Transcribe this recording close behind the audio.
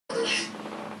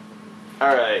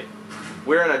Alright.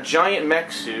 We're in a giant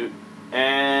mech suit,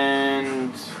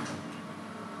 and...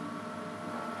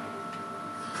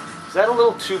 Is that a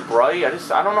little too bright? I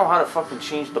don't know how to fucking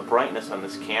change the brightness on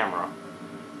this camera.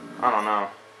 I don't know.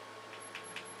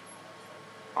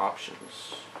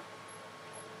 Options.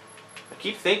 I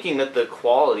keep thinking that the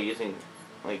quality isn't,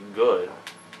 like, good.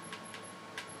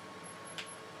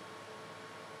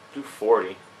 Do 40.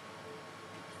 It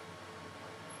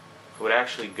would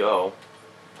actually go.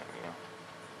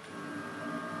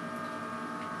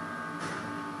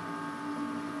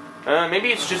 Maybe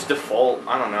it's just default.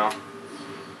 I don't know.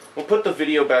 We'll put the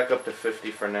video back up to 50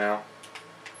 for now.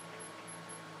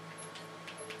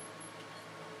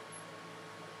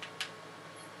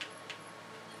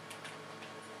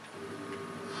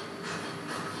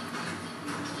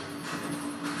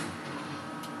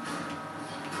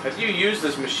 Have you used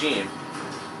this machine?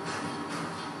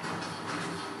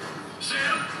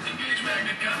 Sam, engage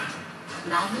magnet gun.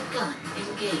 Magnet gun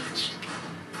engaged.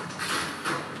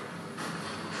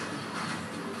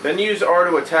 Then use R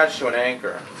to attach to an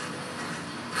anchor.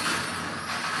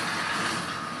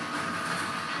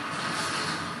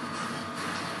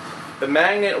 The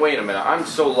magnet... Wait a minute, I'm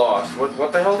so lost.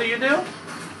 What the hell do you do?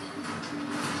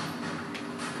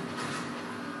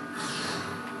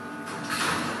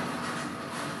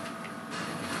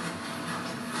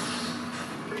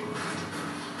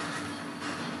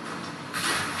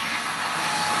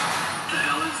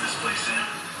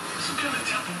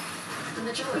 The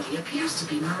majority appears to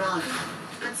be Marauder,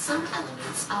 but some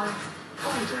elements are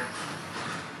older.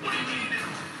 What do you mean?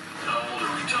 How old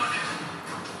are we talking?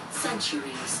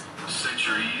 Centuries.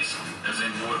 Centuries? As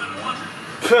in more than one?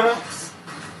 Yes.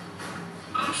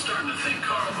 I'm starting to think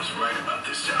Carl was right about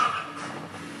this job.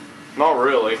 Not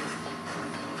really.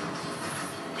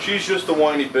 She's just a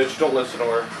whiny bitch. Don't listen to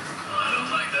her. I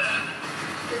don't like that.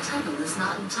 The tunnel is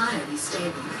not entirely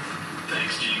stable.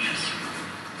 Thanks, genius.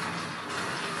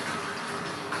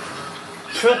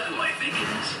 Is that who I think it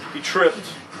is? He tripped.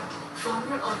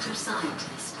 Former Alter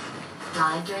scientist.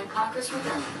 Died during Parker's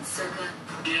rebellion circa...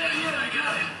 Yeah, I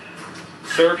got it.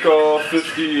 Circa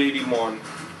 5081.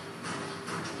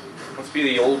 Must be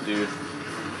the old dude.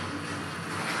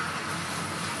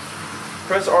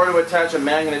 Press R to attach a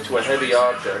magnet to a heavy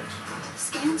object.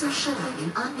 Scans are showing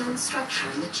an unknown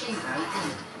structure in the chamber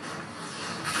ahead.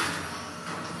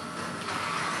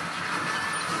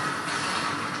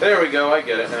 There we go, I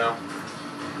get it now.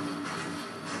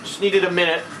 Just needed a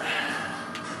minute.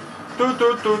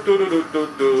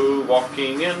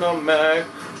 Walking in the mech.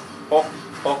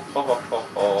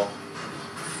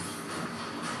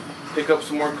 Pick up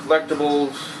some more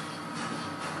collectibles.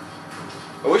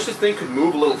 I wish this thing could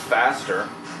move a little faster.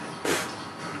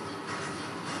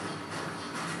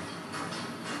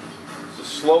 It's the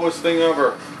slowest thing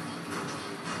ever.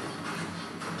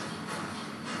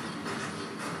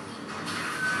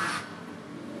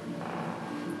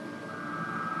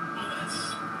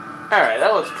 Alright,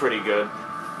 that looks pretty good.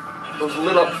 Those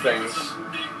lit up things.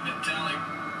 Big metallic,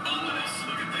 ominous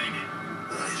looking thing.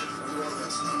 Right. Well,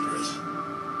 that's thunder.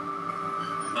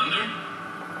 Thunder?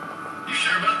 You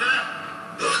sure about that?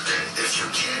 Look, if you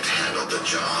can't handle the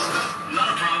job. Not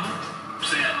a problem.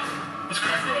 Sam, let's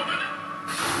crack her open.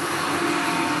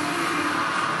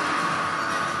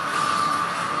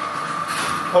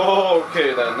 Oh,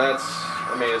 okay then, that's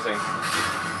amazing.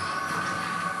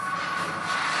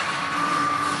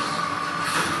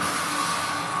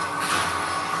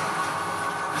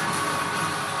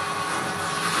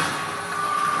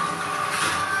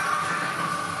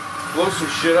 Blow some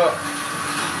shit up.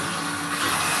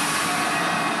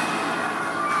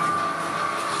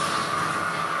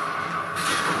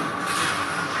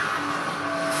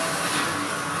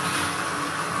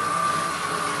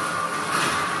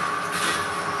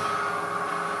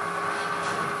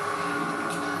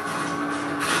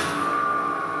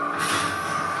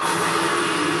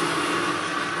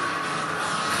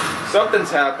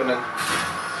 Something's happening.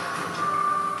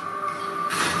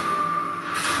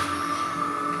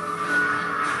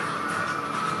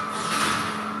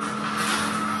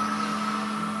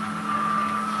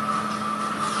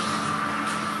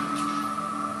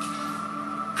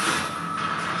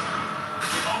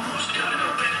 Almost got it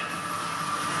open.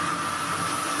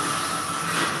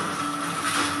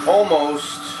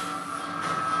 Almost.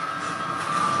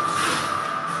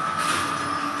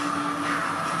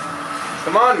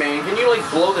 Come on, man. Can you, like,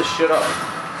 blow this shit up?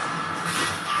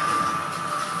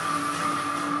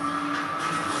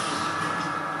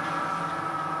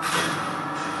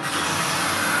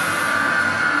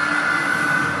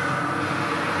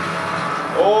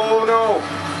 Oh, no.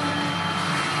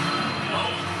 Whoa.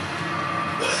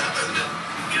 What happened?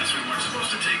 Guess we weren't supposed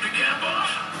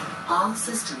All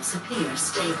systems appear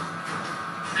stable.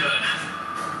 Good.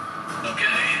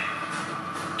 Okay.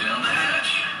 Down the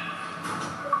hatch.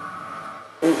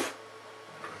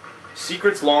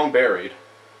 Secrets long buried.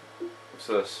 What's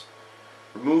this?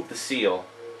 Remove the seal.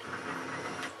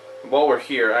 While we're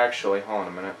here, actually, hold on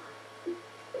a minute.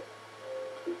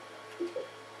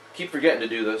 Keep forgetting to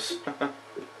do this.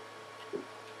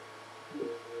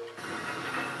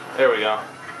 There we go.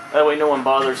 That way no one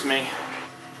bothers me.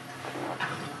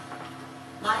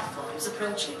 Life forms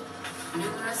approaching.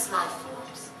 Numerous life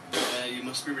forms. You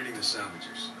must be reading the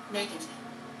salvagers. Negative.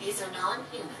 These are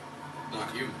non-human.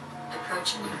 Not human.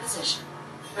 Approaching your position.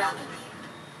 Rapidly.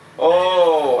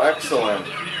 Oh, excellent.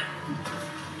 Down here.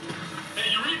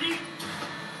 Hey, you read me?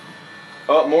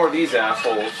 Oh, more of these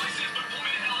assholes.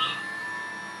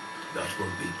 That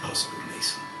won't be possible,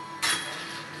 Mason.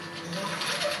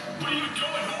 What are you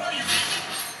doing? Who are you?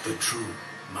 The true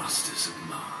masters of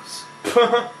Mars.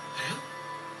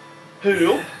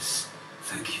 Who? Yes.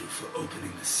 Thank you for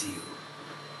opening the seal.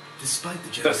 Despite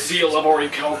the seal of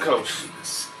Orichalcos.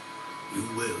 You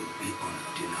will be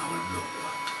honored in our law.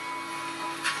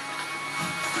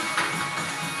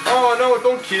 Oh no,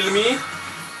 don't kill me.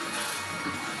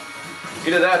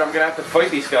 Either that, I'm gonna have to fight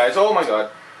these guys. Oh my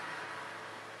god.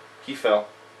 He fell.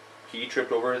 He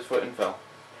tripped over his foot and fell.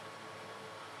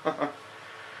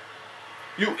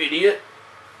 You idiot.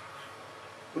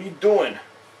 What are you doing?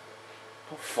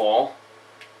 Don't fall.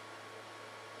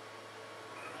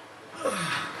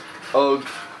 Ugh.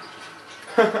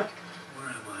 Where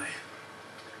am I?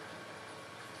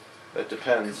 That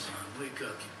depends. Come on, wake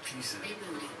up, you piece of...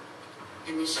 Rebooting.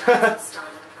 Initializing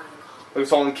startup protocol.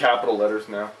 It's all in capital letters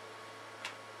now.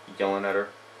 Yelling at her.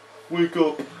 Wake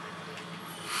up.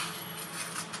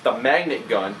 The magnet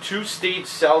gun. Two-stage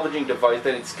salvaging device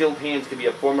that in skilled hands can be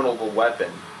a formidable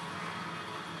weapon.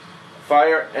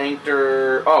 Fire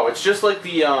anchor... Oh, it's just like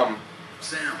the,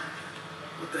 Sam,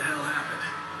 what the hell happened?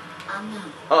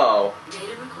 Unknown. Oh.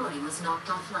 Data recording was knocked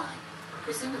offline,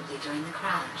 presumably during the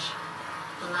crash.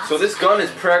 The last So this gun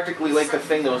is practically like the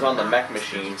thing that was on the mech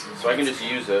machine. So I can just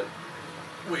use it.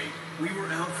 Wait, we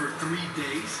were out for 3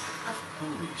 days?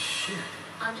 Holy shit.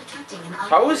 I'm detecting an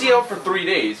How was he out for 3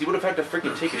 days? He would have had to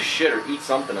freaking take a shit or eat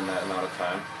something in that amount of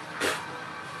time.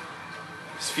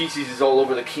 His feces is all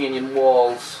over the canyon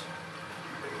walls.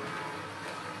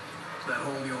 Is that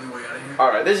hole the only way out of here?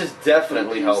 Alright, this is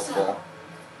definitely helpful.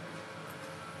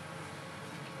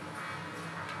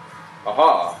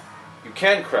 Aha! You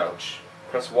can crouch.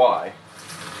 Press Y.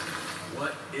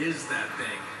 What is that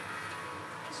thing?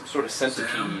 Some sort of centipede.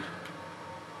 Sam?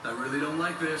 I really don't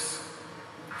like this.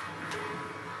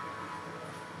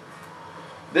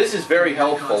 This is very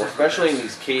helpful, especially in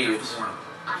these caves.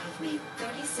 I have made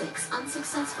 36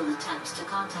 unsuccessful attempts to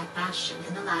contact Bastion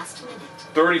in the last minute.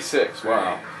 36,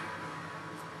 wow.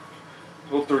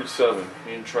 Well, 37.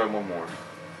 You didn't try one more.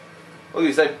 Look,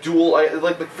 he's like dual,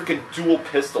 like the freaking dual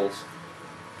pistols.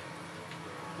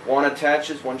 One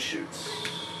attaches, one shoots.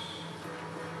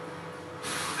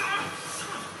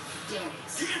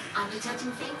 Darius, I'm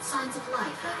detecting faint signs of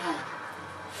life ahead.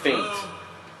 Faint.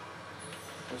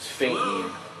 What's faint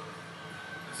mean?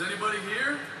 Is anybody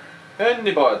here?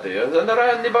 Anybody? Is there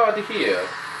anybody here?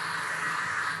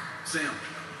 Sam,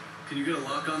 can you get a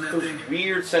lock on that Those thing?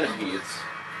 weird centipedes.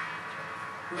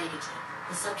 Negative.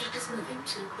 The subject is moving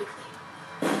too quickly.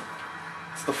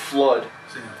 It's the flood.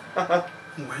 Sam,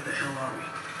 where the hell are we?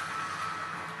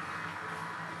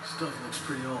 Stuff looks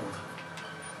pretty old.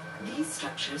 These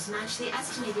structures match the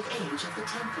estimated age of the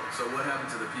temple. So what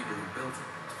happened to the people who built it?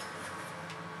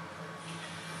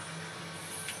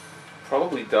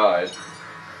 Probably died.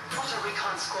 Delta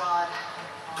Recon Squad,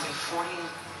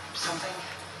 40-something?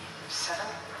 7?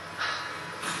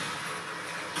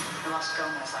 We lost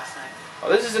Gomez last night. Oh,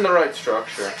 this is in the right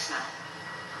structure. 6 now.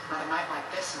 Another night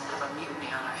like this and we'll have a mutiny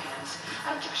on our hands.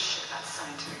 I don't give a shit about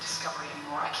scientific discovery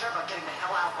anymore. I care about getting the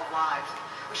hell out alive.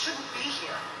 We shouldn't be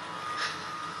here.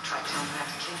 Try telling that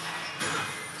to Kingpack.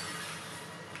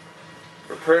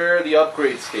 Prepare the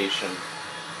upgrade station.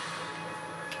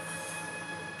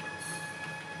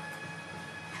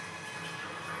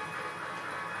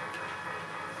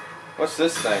 What's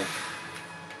this thing?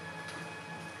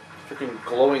 Freaking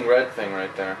glowing red thing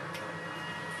right there.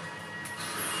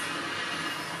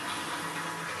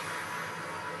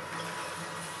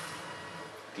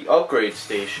 The upgrade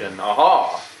station.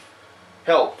 Aha!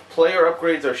 Help. Player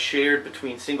upgrades are shared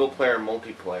between single player and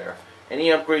multiplayer. Any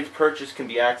upgrades purchased can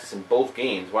be accessed in both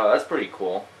games. Wow, that's pretty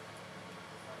cool.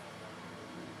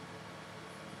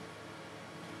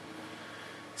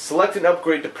 Select an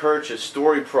upgrade to purchase.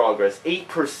 Story progress.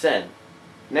 8%.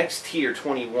 Next tier,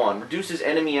 21. Reduces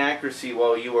enemy accuracy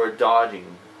while you are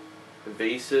dodging.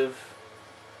 Evasive.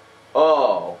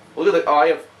 Oh, look at the. Oh, I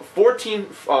have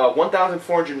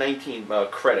 1,419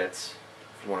 credits,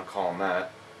 if you want to call them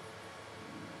that.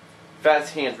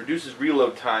 Fast hands reduces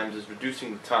reload times, is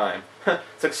reducing the time.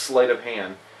 It's like sleight of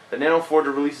hand. The nano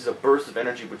forger releases a burst of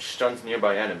energy which stuns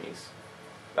nearby enemies.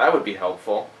 That would be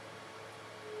helpful.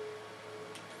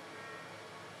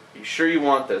 You sure you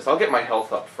want this? I'll get my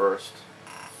health up first.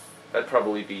 That'd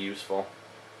probably be useful.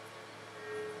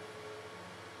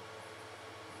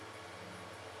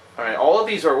 Alright, all of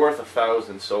these are worth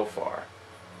 1,000 so far.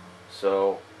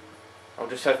 So, I'll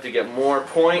just have to get more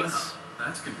points. Well,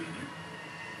 that's convenient.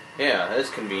 Yeah, that is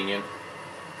convenient.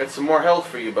 Got some more health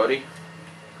for you, buddy.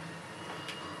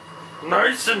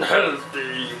 Nice and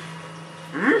healthy.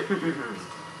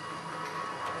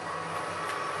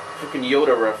 Freaking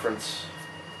Yoda reference.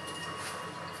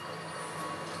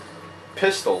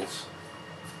 Pistols.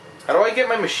 How do I get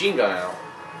my machine gun out?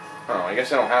 Oh, I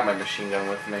guess I don't have my machine gun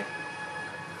with me.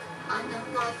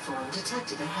 Unknown life form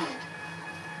detected ahead.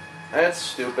 That's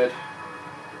stupid.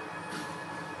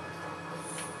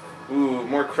 Ooh,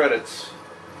 more credits.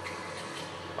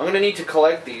 I'm gonna need to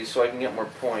collect these so I can get more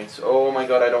points. Oh my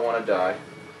god, I don't want to die.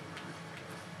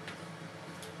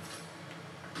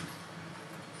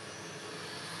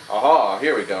 Aha,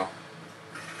 here we go.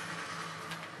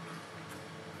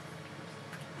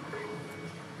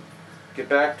 Get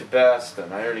back to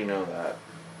Baston. I already know that.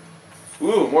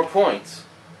 Ooh, more points.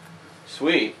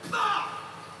 Sweet.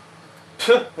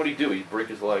 What'd he do? He broke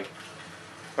his leg.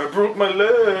 I broke my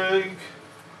leg.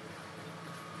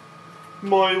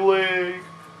 My leg.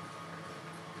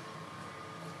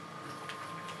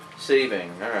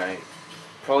 Saving. Alright.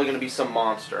 Probably gonna be some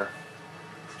monster.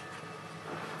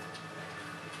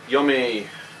 Yummy.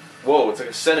 Whoa, it's like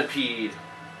a centipede.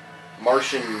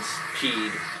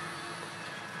 Martian-pede.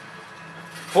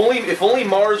 If only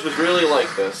Mars was really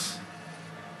like this.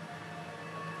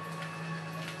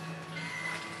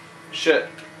 Shit.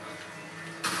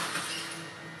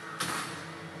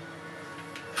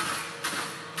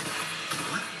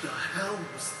 What the hell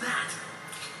was that?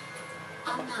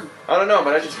 Unknown. I don't know,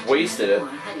 but I just wasted it. More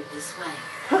headed this way.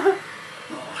 Oh,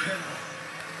 hell.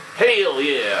 Hail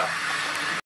yeah!